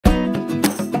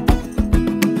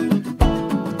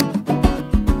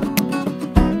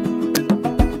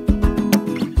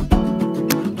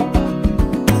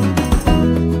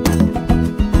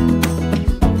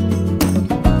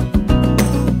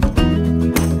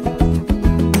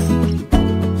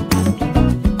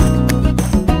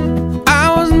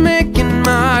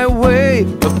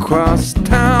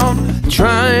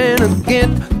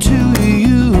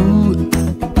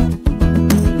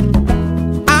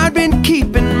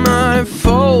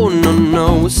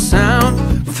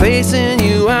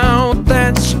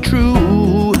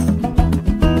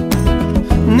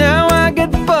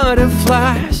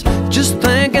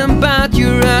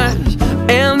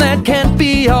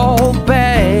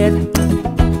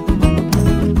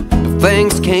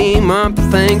things came up,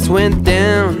 things went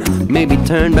down, maybe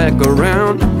turn back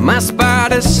around. My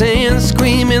spider sense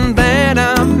screaming that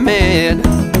I'm mad.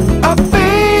 A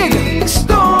big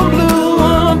storm blew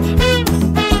up,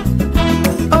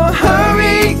 a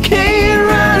hurricane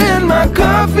right in my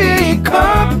coffee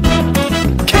cup,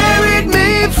 carried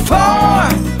me far,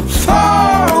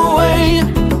 far away,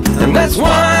 and that's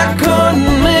why I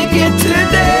couldn't make it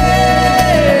today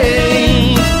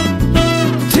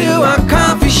to our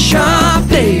coffee shop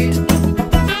date.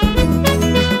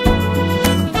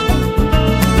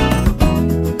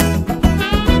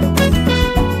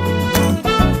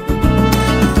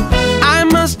 I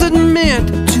must admit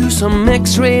to some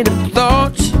X-rated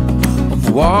thoughts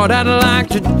of what I'd like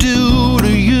to do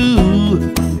to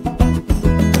you.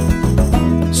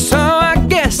 So I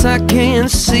guess I can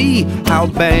see how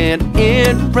bad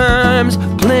it rhymes,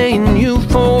 playing you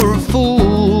for a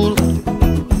fool.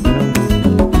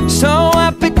 So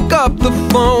I pick up the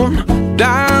phone,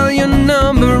 dial your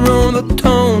number on the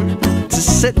tone to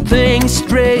set things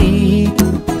straight.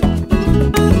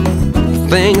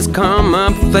 Things come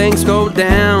up, things go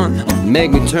down,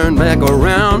 make me turn back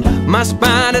around. My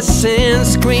spider sense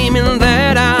screaming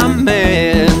that I'm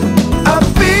mad. A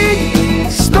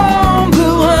big storm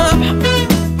blew up,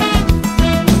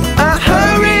 a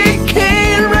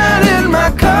hurricane right in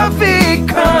my coffee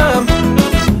cup,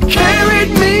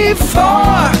 carried me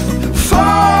far,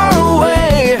 far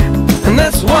away, and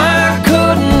that's why I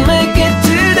couldn't make it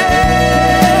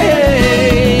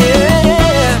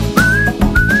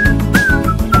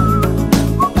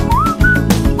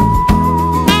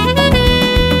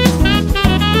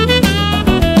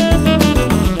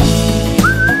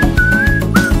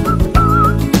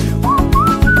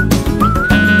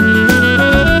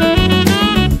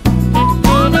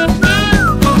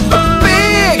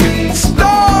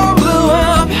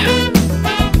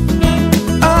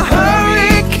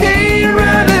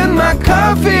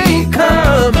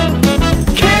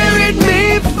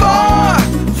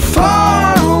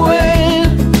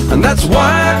that's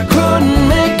why I couldn't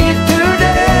make it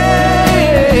today.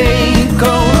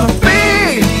 'Cause a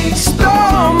big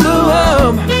storm blew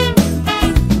up,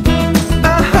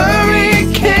 a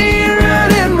hurricane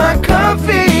right in my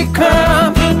coffee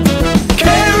cup,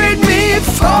 carried me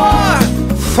far,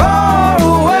 far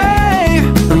away,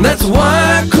 and that's why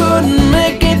I couldn't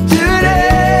make it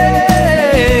today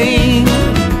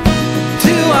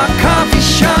to our coffee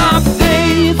shop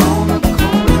date.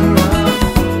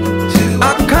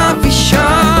 Coffee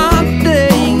shop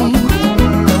day,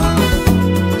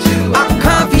 a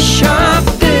coffee shop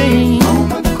day,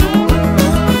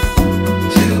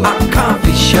 a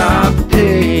coffee shop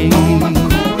day.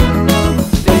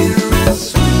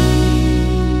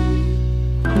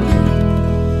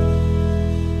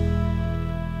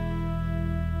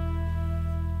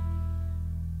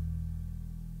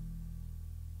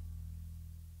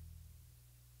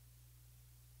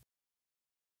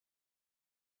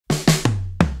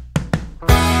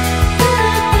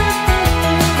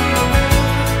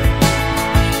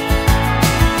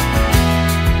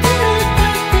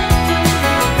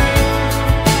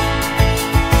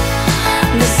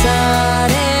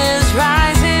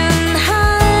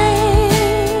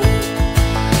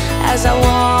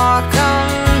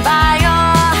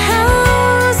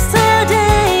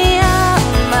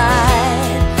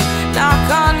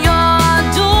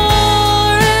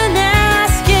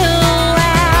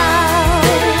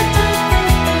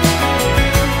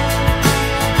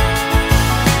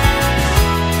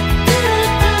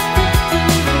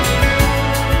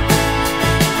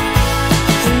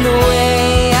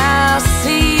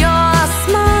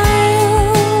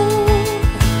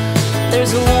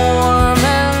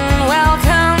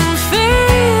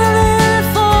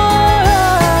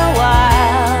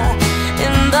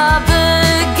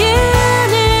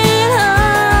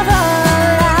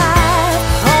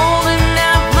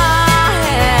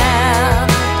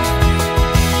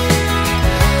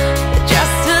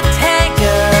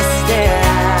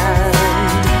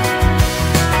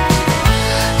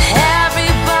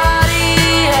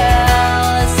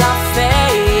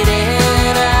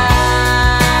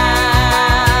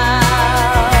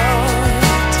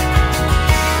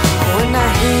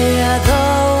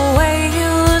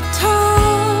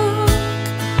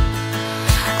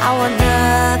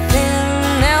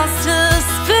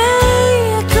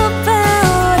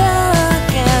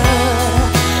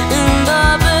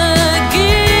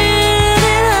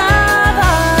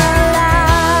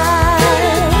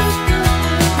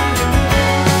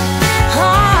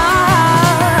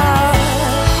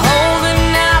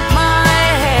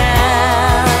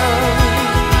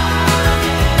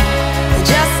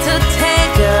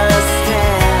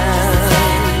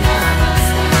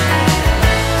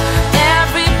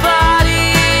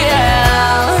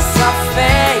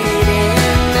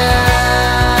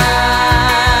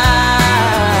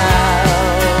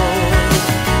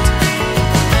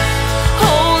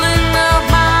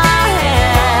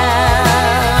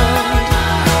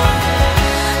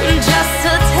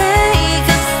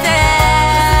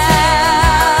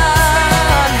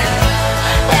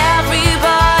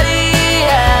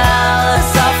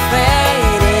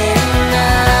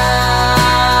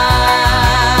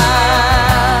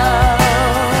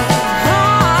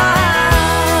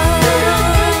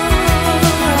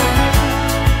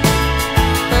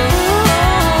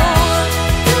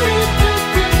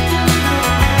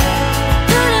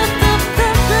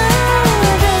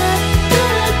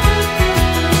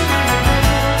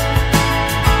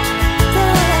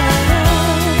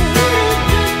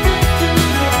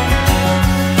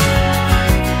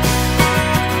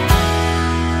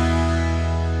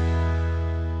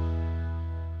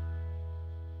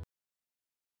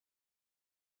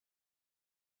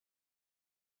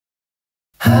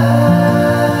 Take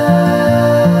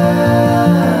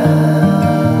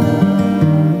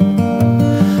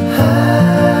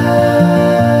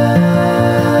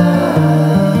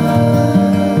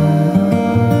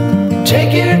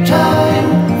your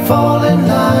time, fall in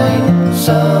line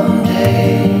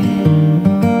someday.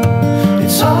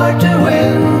 It's hard to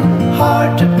win,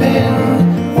 hard to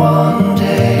pin one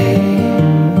day.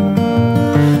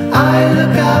 I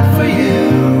look out for you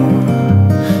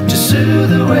to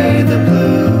soothe away the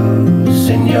blues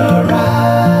in your eyes.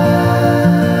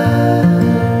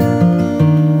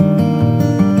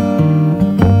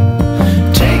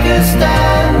 Take a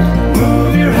stand,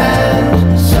 move your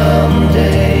hand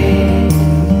someday.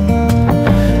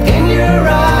 In your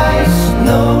eyes,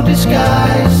 no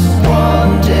disguise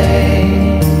one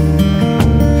day.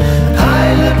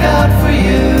 I look out for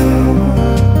you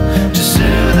to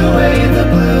soothe away the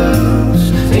blues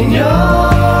in your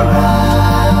eyes.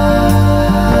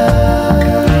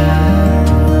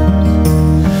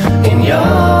 In your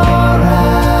eyes.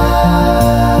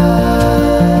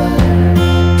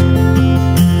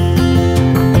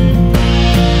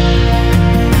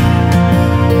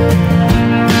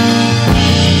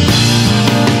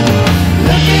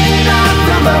 Looking out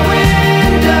from my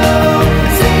window,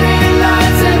 city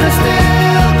lights and a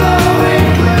still glowing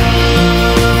blue.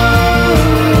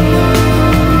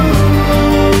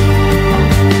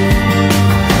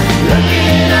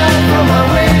 Looking out from my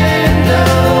window,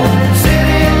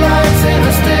 city lights and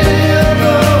a still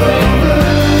glowing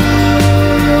blue.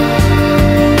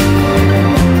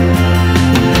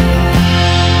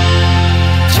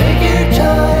 Take your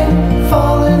time,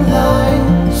 fall in line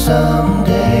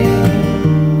someday.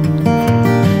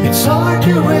 It's hard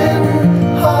to win,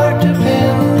 hard to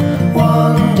pin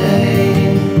one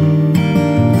day.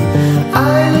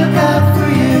 I look out for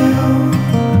you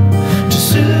to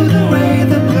soothe away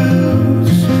the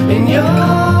blues in your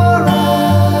eyes.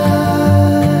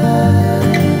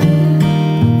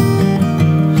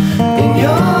 In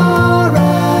your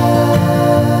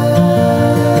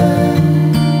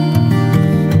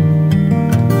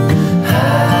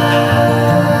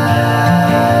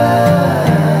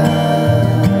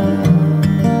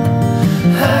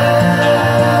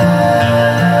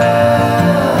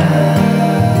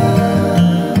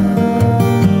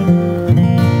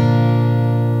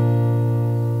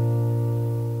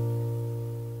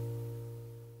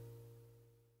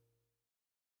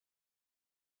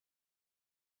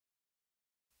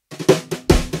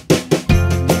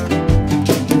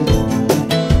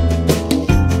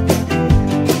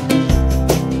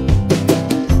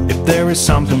If there is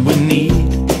something we need,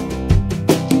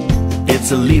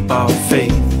 it's a leap of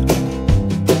faith.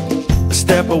 A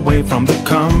step away from the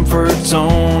comfort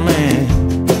zone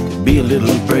and be a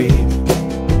little brave.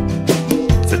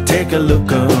 So take a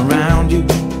look around you.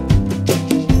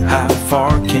 How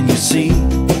far can you see?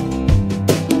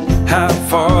 How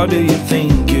far do you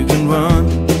think you can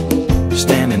run,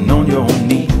 standing on your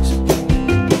knees?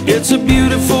 It's a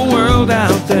beautiful world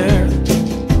out there.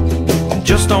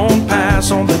 Just don't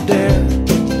pass on the dare.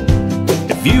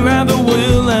 If you have the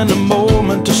will and a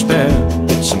moment to spare,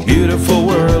 it's a beautiful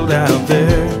world out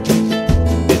there.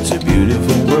 It's a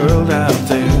beautiful world out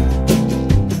there.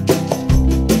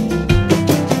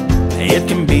 It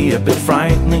can be a bit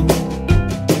frightening,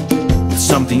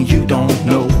 something you don't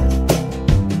know.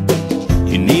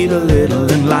 You need a little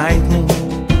enlightening,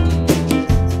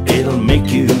 it'll make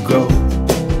you grow.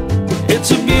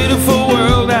 It's a beautiful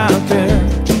world out there.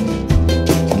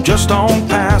 Just don't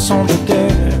pass on the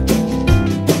dare.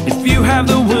 If you have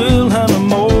the will and a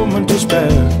moment to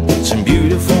spare, it's a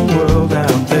beautiful world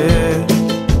out there.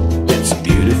 It's a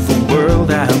beautiful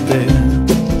world out there.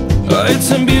 Oh,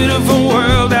 it's a beautiful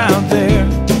world out there.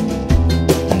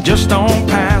 Just don't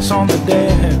pass on the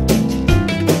dare.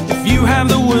 If you have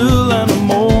the will and a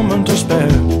moment to spare,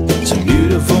 it's a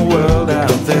beautiful world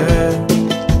out there.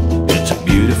 It's a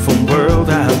beautiful world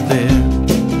out there.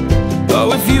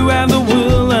 Oh, if you have the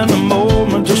will and a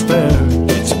moment to spare,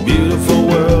 it's a beautiful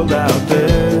world out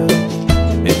there.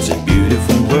 It's a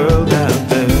beautiful world.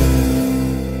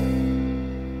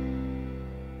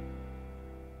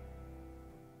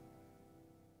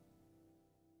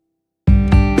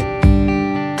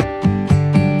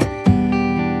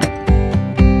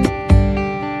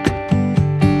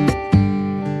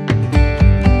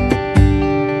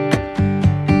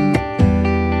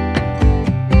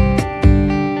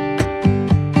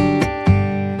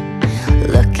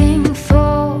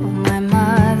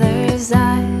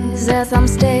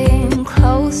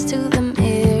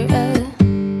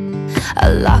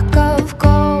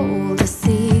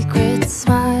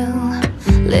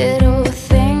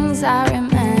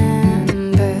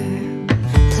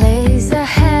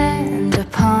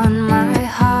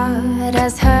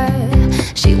 her,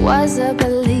 she was a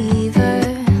believer.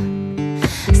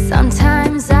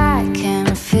 Sometimes I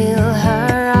can feel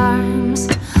her arms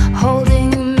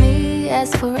holding me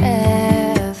as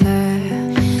forever.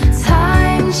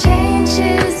 Time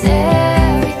changes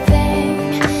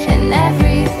everything, and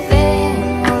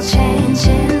everything will change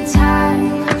in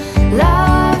time.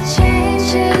 Love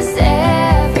changes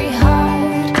every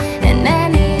heart, and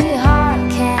any heart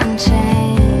can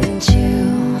change you.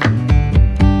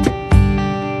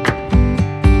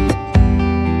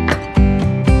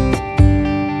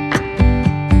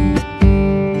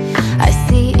 I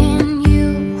see in you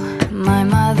my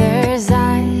mother's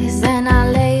eyes, and I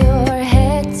lay your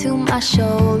head to my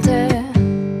shoulder.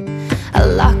 A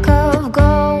lock of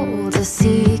gold, a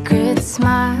secret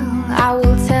smile. I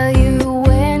will tell you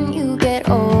when you get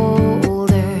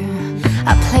older.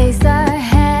 I place a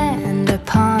hand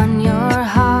upon your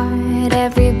heart.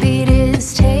 Every beat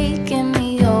is taking me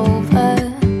over,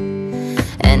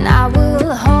 and I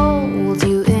will hold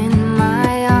you in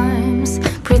my arms.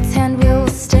 Pretend we'll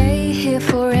stay here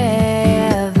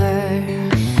forever.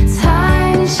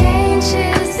 Time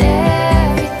changes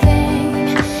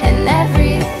everything, and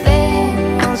everything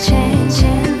will change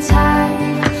in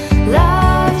time.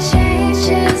 Love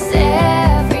changes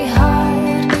every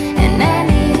heart, and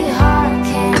any heart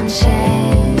can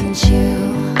change you.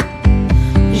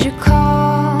 You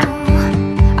call,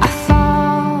 I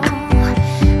fall.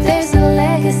 There's a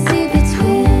legacy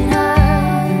between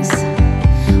us.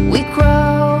 We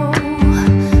grow,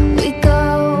 we go,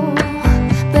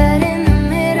 but in the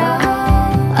middle,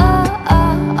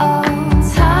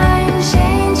 time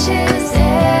changes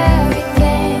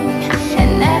everything,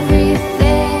 and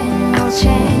everything will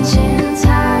change in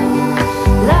time.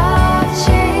 Love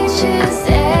changes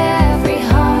every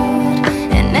heart,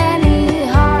 and any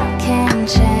heart can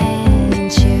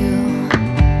change you.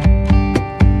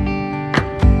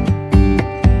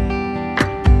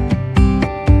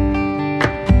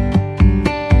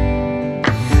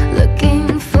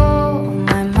 Looking for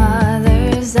my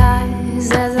mother's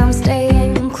eyes as I'm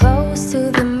staying close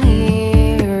to the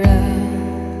mirror.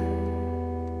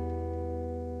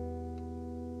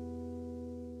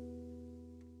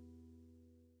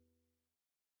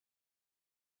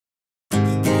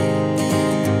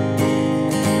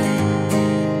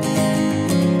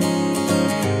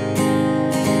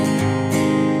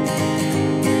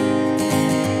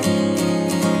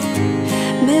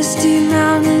 Misty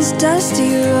mountains, dusty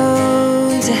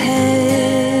roads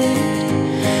ahead,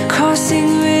 crossing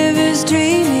rivers,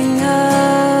 dreaming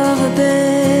of a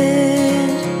bed.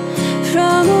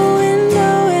 From a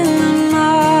window in the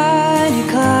mighty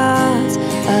clouds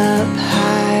up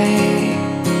high,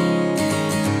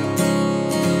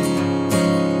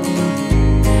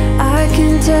 I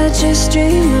can touch a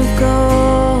stream of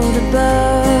gold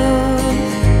above,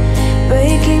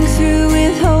 breaking through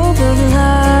with hope of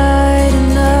light and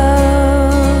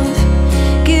love,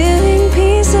 giving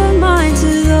peace of mind to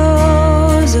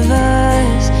those of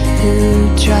us who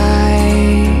try.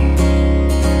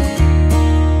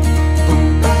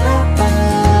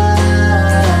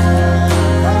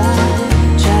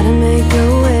 Try to make a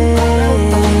way.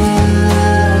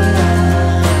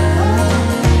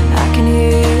 I can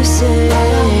hear you say,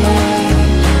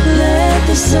 let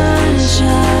the sun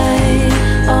shine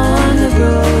on the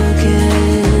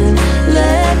broken.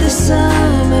 Let the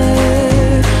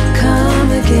summer come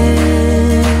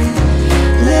again.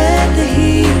 Let the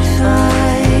heat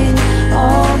find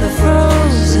all the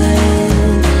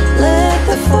frozen. Let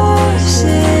the force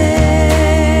in.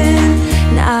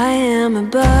 And I am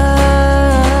above,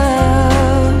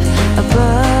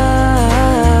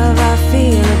 above. I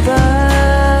feel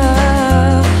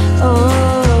above. Oh,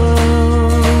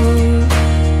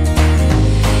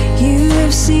 you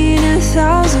have seen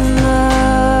 1,000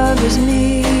 lovers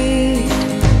meet.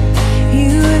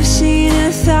 You have seen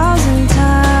 1,000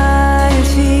 tired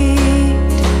feet.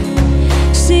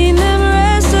 Seen them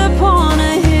rest upon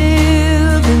a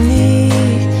hill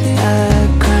beneath a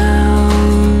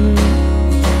crown.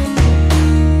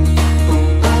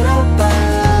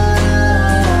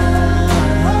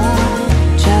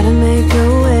 Try to make a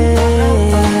way.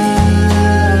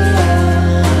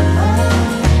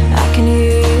 I can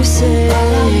hear you say,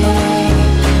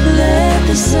 let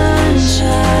the sun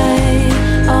shine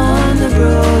on the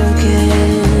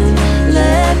broken.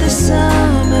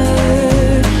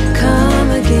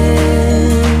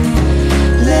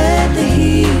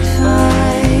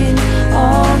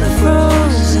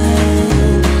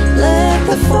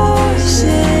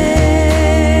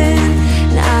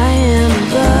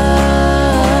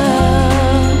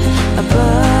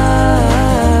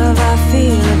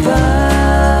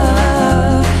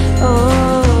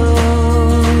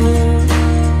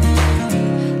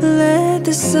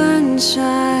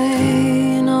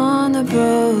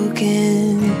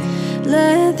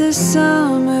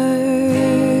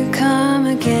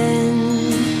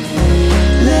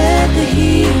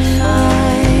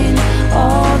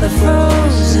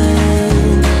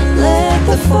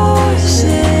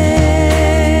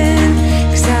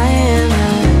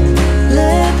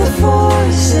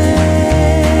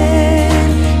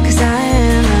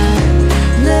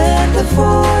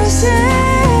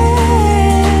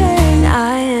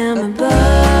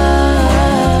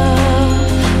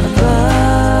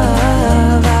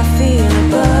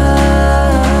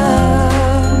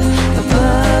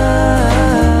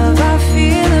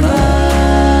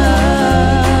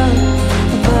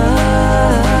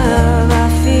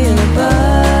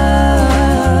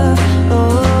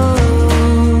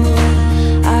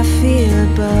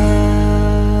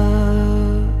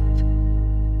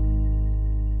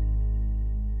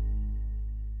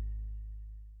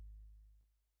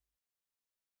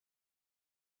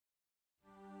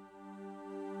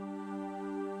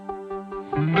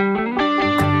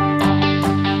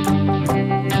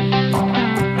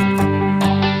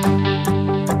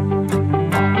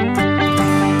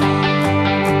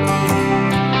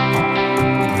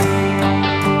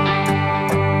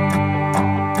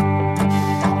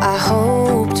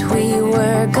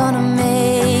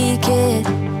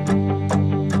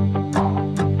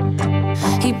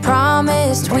 We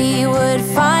promised we would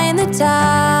find the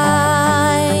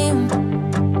time,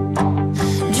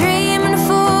 dreaming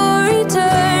for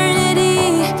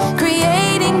eternity,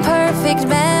 creating perfect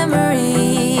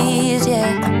memories.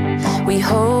 Yeah, we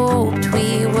hoped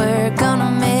we were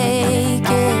gonna make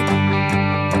it.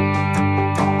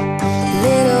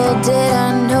 Little did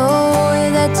I know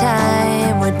that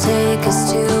time would take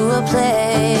us to a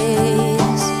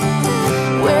place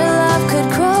where love could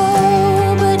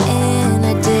grow, but in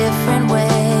a different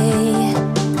way.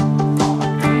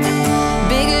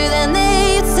 Bigger than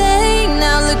they'd say.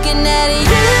 Now looking at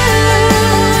you,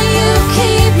 you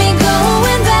keep me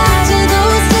going back to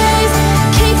those days,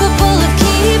 capable of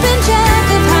keeping track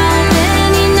of how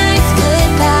many nights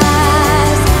could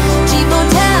pass. Cheap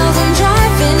hotels and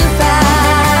driving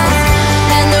fast,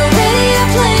 and the radio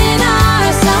playing our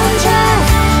soundtrack.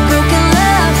 Broken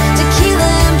love,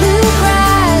 tequila and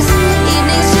bluegrass.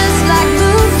 Evenings just like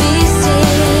movie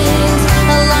scenes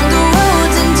along the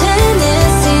roads in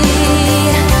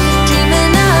Tennessee.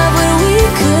 Dreaming of what we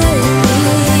could be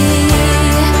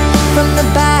from the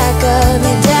back of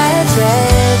your dad's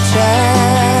red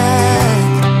truck.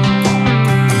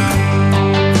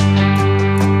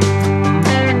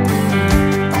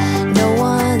 No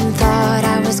one thought I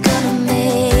was gonna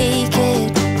make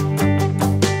it.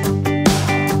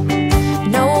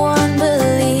 No one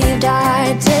believed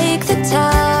I'd take the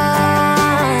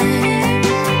time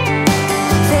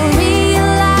for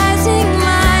realizing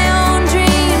my own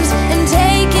dreams and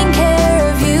taking care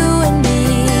of you and me.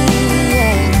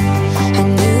 Yeah, I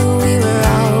knew we were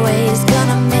always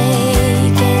gonna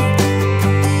make it.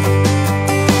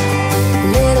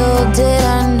 Little did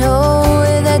I know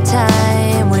that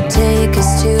time would take us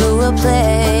to a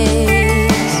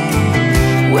place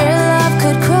where love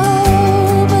could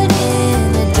grow, but in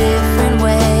a different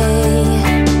way.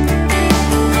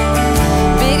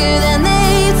 Bigger than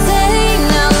they'd say.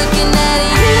 Now looking at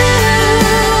you,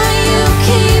 you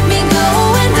keep me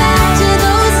going back to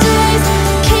those days,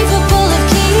 capable of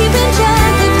keeping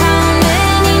track of how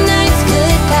many nights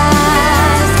could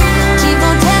pass. Cheap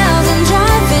hotels and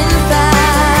driving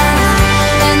fast,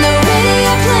 and the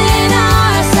radio playing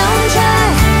our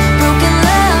soundtrack. Broken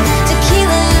love,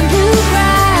 tequila and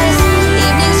bluegrass.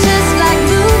 Evenings just like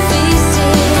movie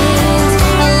scenes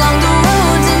along the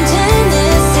roads in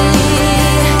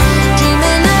Tennessee.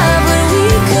 Dreaming of what we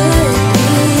could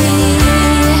be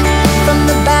from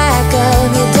the back of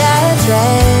your dad's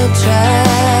red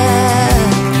truck.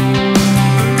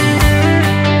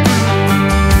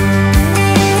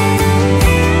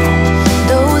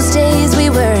 Those days we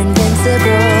were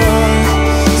invincible.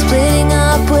 Splitting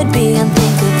up would be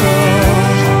unthinkable.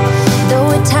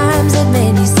 Though at times it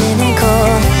made me cynical,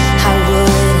 I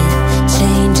wouldn't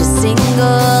change a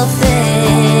single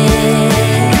thing.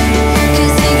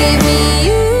 'Cause you gave me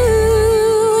you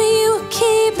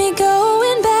keep me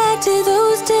going back to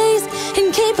those days,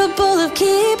 incapable of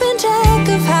keeping track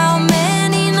of how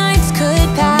many nights could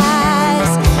pass.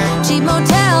 Cheap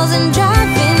motels and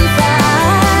driving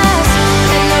fast,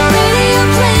 and the radio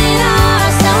playing our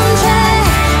soundtrack.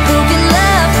 Broken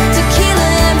love, tequila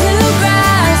and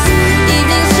bluegrass.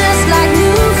 Evenings just like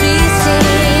movie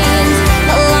scenes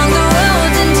along the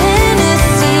roads in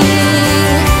Tennessee.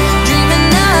 Dreaming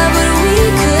of what we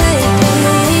could be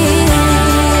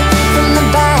from the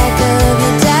back of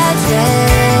your dad's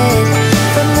red,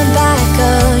 from the back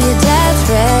of your dad's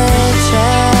red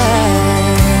truck.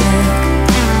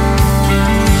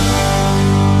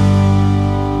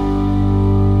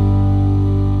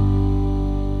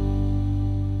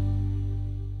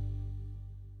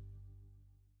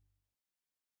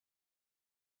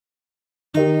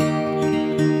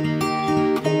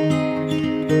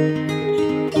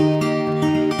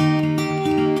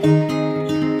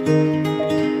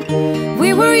 We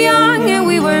were young and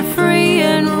we were free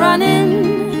and running,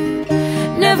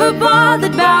 never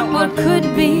bothered about what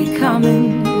could be coming.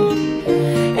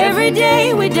 Every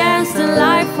day we danced and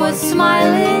life was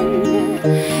smiling.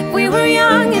 We were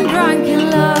young and drunk in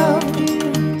love.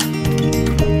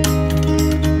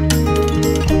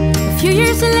 A few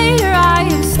years later I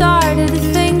have started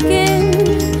thinking,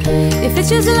 if it's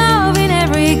just love in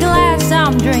every glass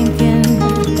I'm drinking,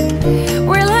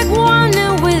 we're like one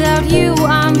and without you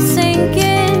I'm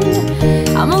sinking.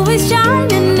 I'm always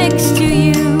shining next to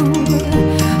you.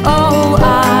 Oh,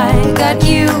 I got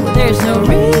you, there's no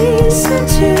reason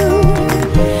to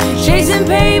chasing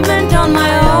pavement on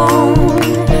my own.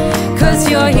 'Cause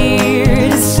you're here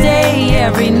to stay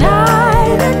every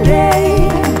night and day.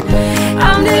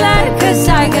 I'm delighted 'cause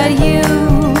I got you.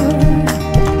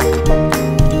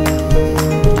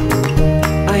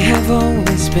 I have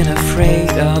always been afraid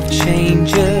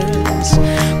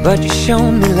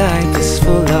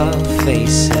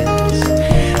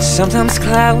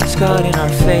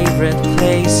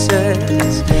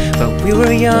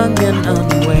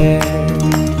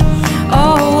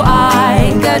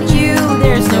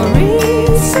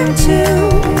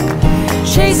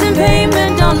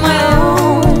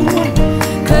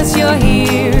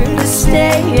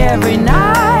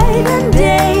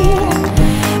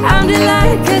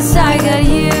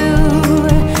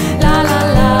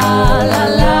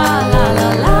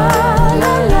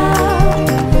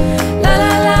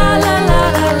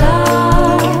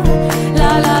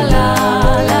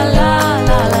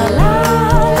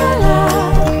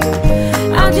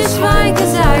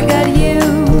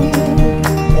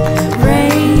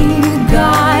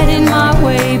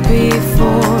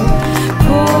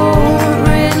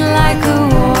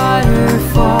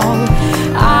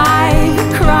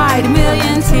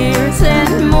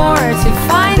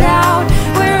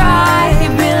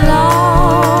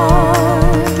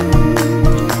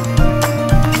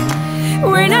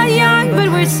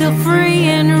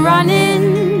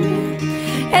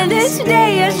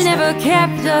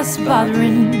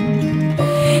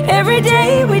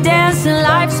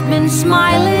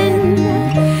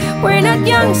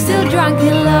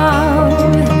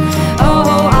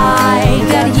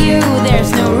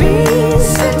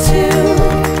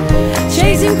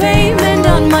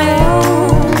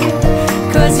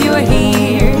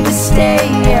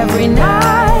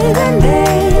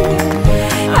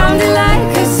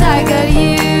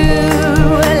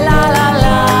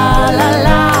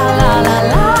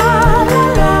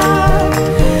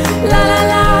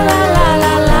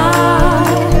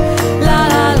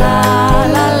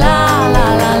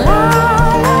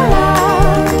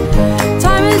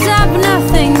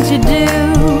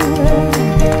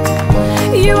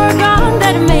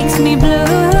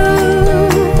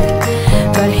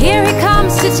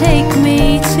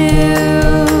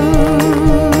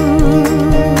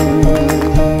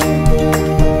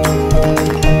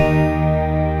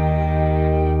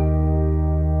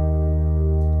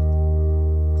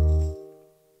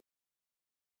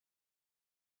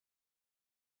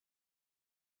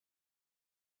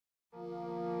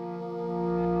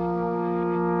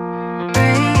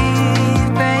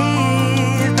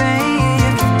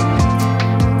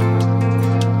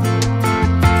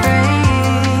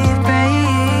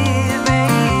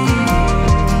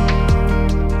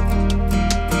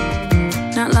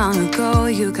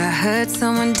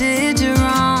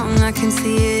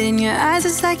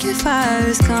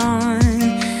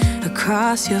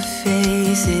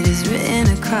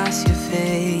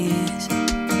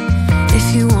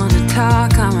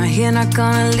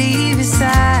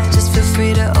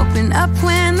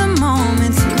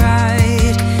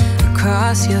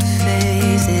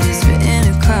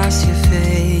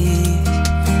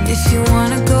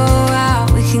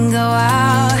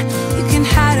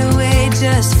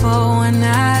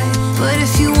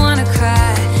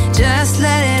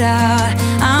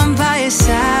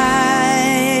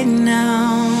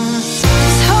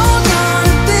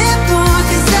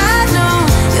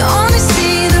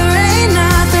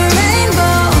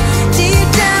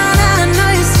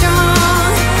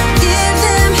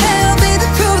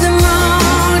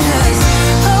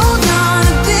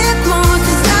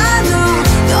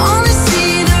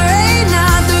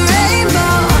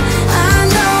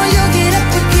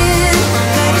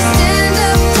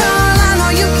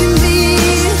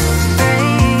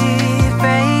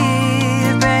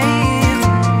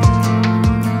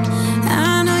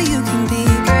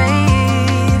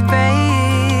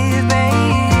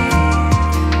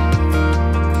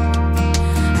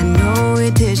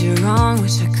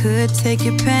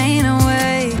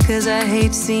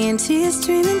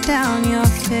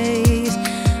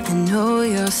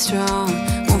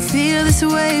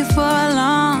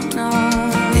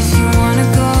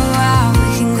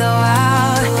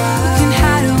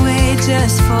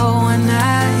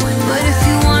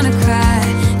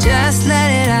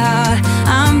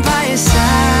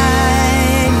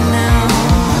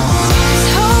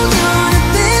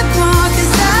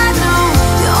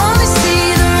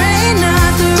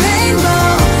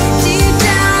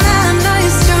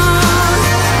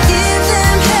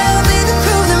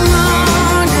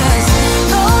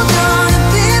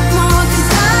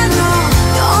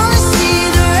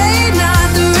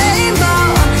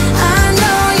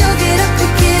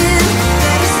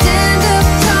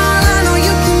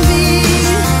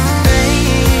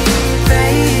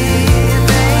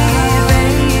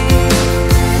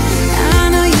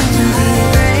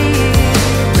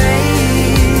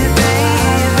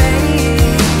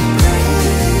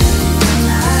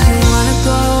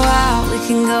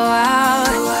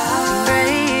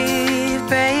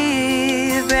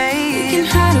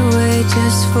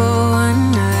just for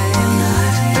one night.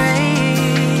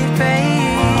 Breathe,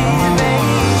 breathe,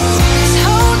 breathe. Just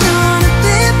hold on a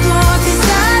bit more, 'cause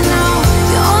I know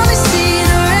you only see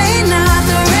the rain, not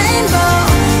the rainbow.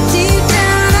 Deep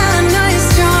down I know you're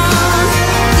strong.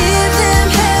 Give them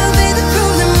hell, baby,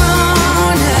 prove them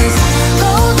wrong. Just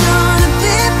hold on a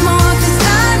bit more, 'cause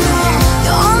I know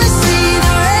you only see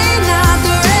the rain, not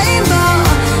the rainbow.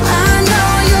 I know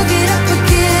you'll get up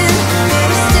again.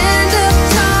 Baby, stand up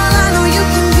tall, I know you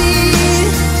can be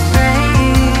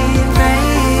brave,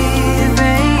 brave,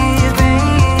 brave,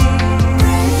 brave.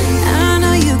 I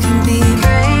know you can be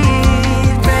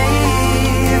brave,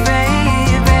 brave,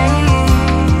 brave, brave.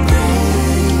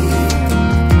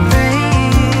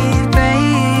 Brave,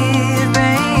 brave,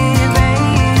 brave,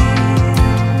 brave.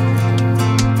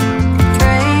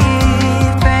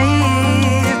 Brave,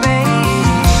 brave, brave.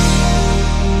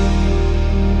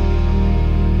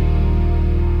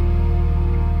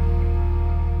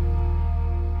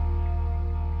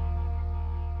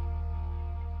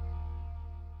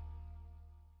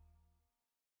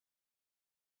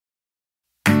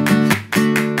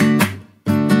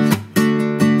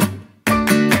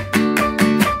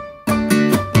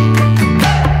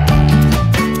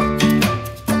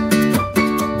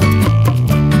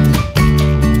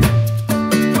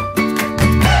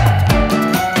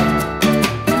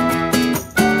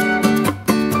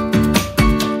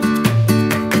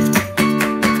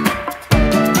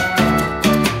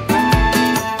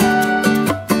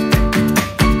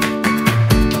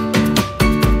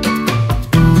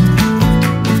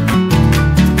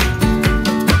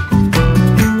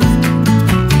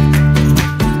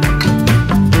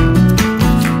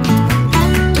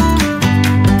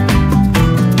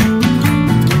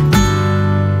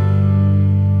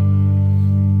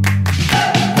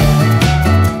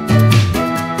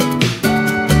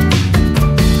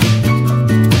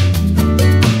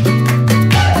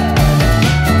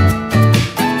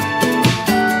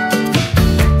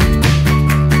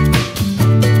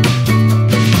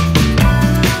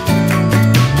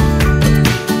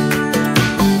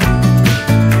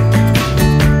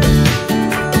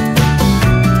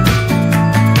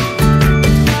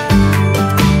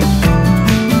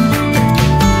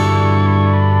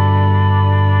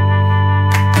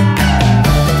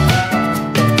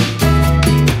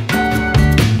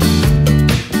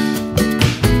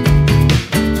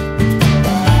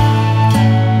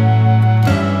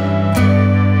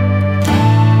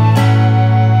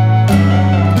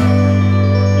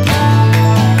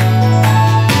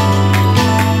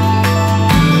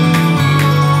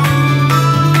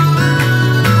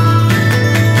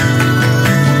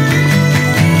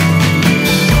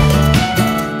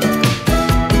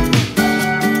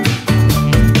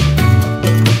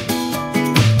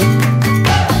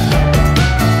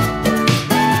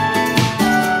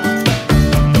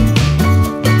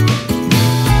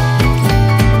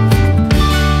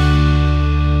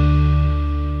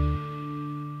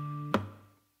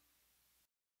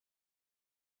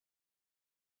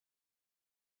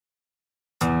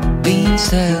 Beans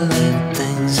telling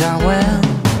things out well.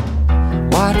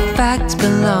 What facts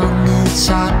belong, it's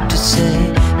hard to say.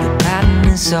 Your pattern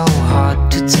is so hard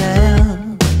to tell.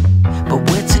 But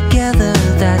we're together,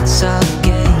 that's our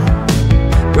game.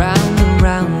 Round and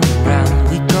round and round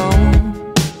we go.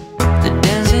 The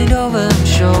dance ain't over, I'm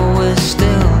sure we're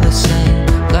still the same.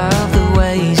 Love the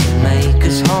ways you make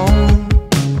us whole.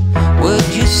 Would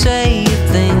you say if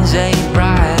things ain't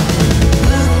right?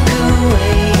 Look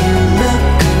away,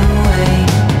 look away.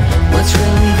 What's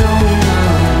really going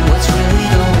on? What's really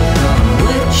going on?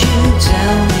 Would you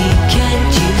tell me,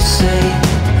 can't you say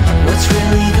what's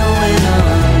really going on?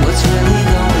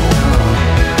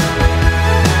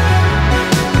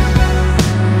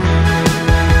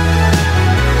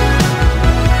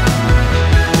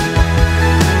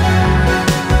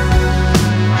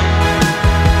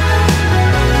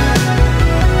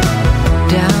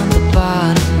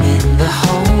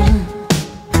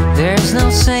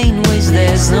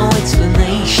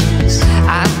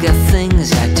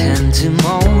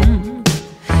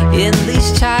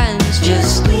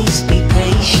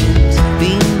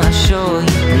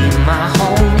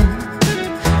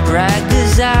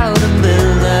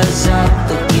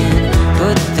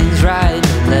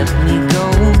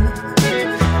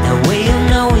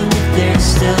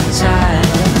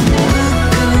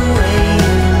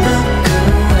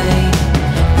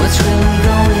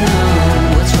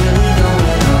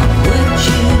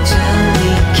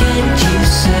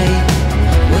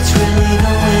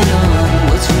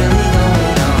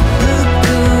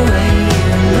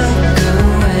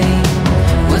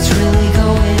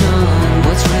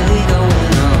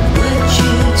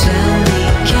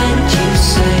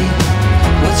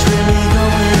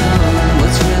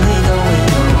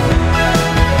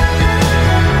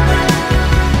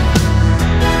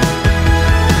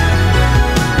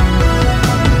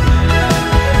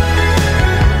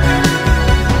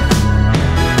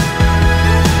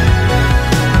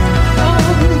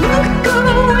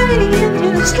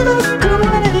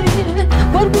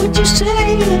 you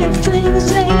say if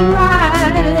things ain't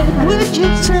right? Would you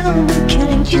tell me,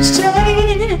 can't you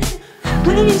say?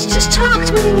 Please just talk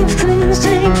to me if things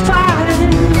ain't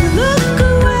fine. Look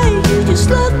away, you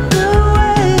just look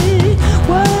away.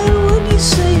 Why would you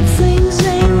say if things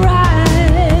ain't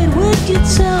right? Would you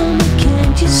tell me,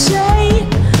 can't you say?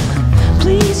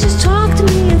 Please just talk to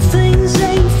me if things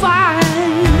ain't fine.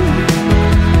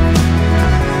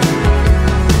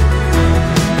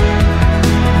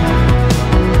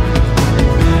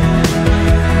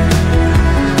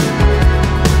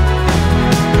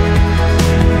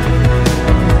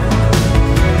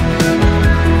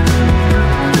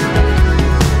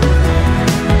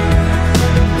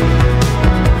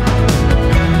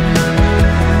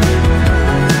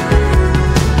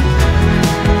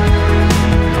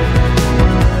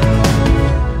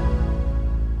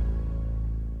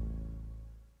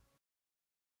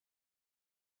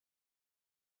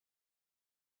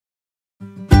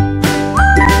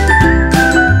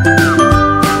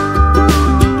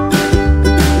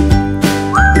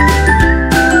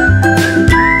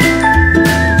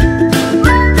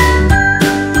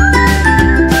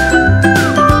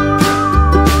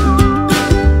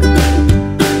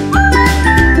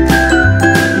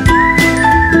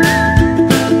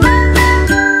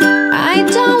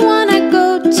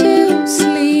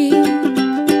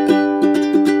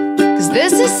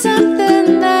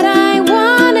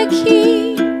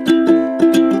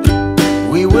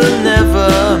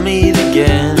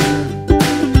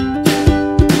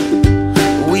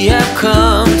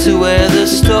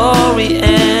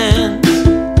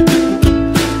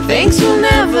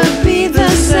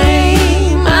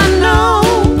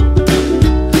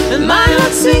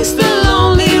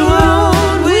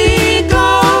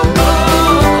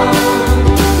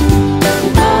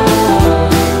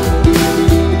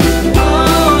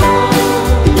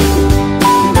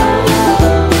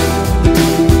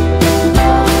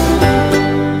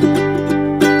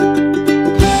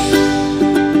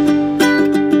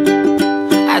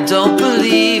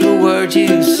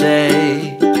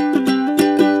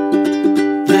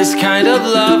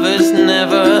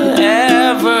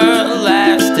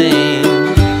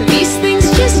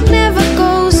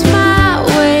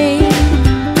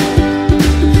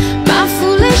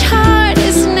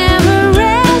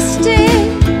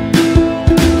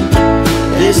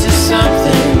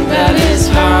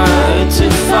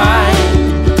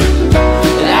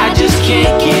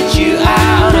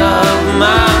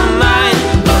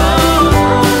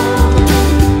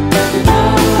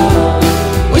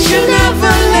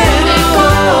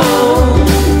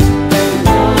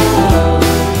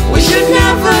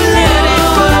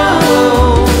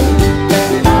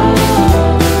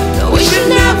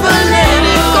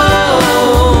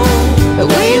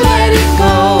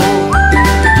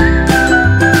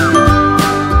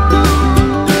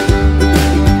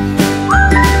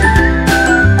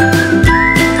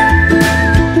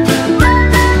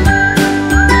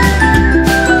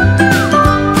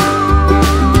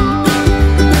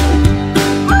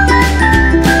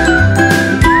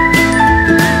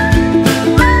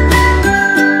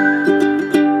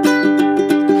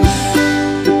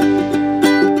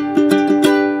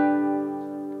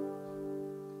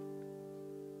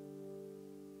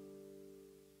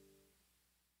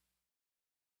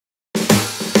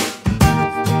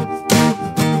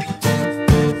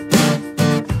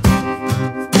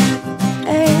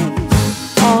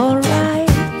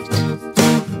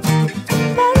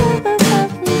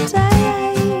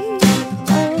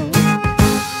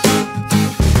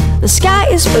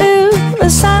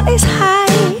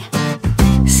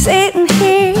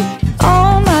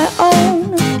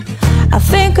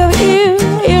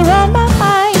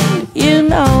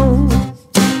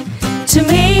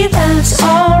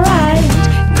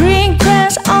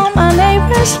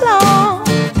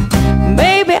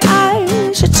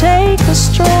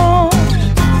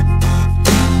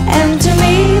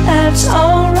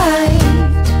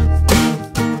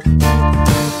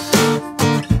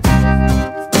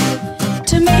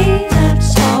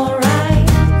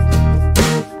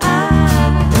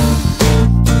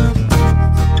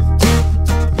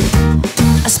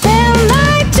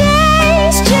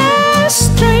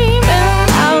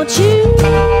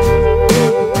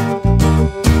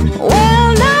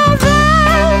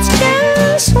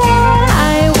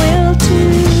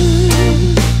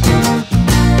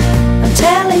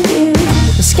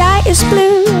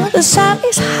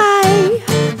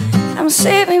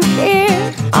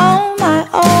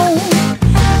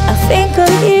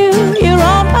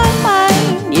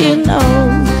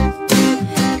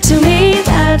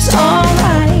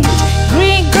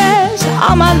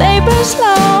 on my neighbor's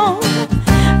lawn.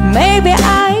 Maybe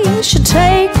I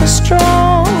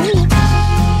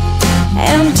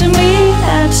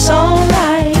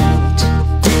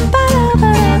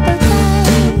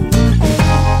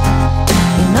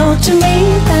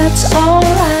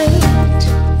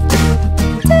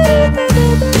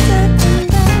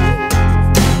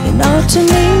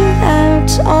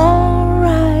it's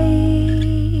alright.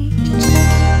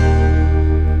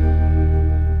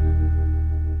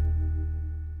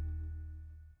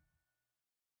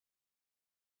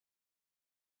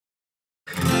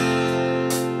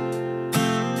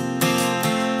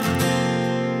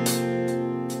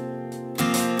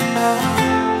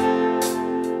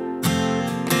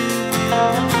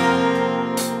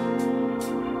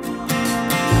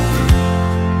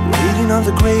 Waiting on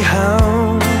the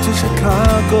Greyhound to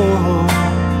Chicago.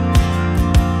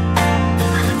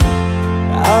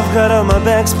 I've got all my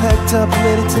bags packed up,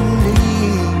 ready to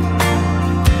leave.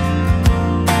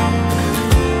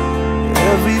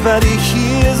 Everybody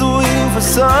here's waiting for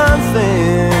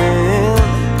something,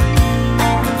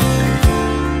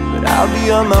 but I'll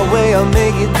be on my way, I'll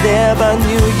make it there by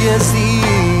New Year's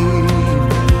Eve.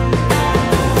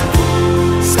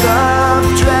 Stop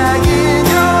dragging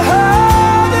your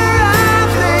heart around,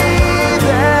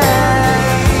 baby.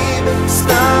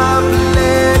 Stop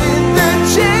letting the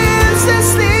chances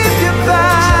slip you by.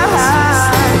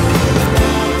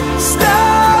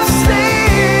 Stop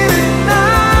saying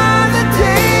another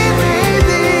day,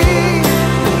 baby.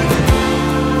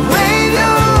 Wave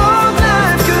your whole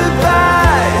life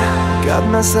goodbye. Got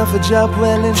myself a job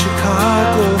well in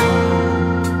Chicago.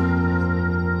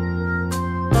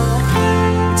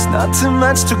 Not too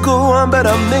much to go on, but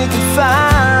I'll make it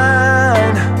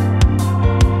fine.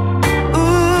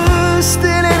 Ooh,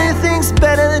 still anything's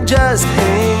better than just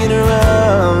hanging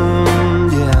around.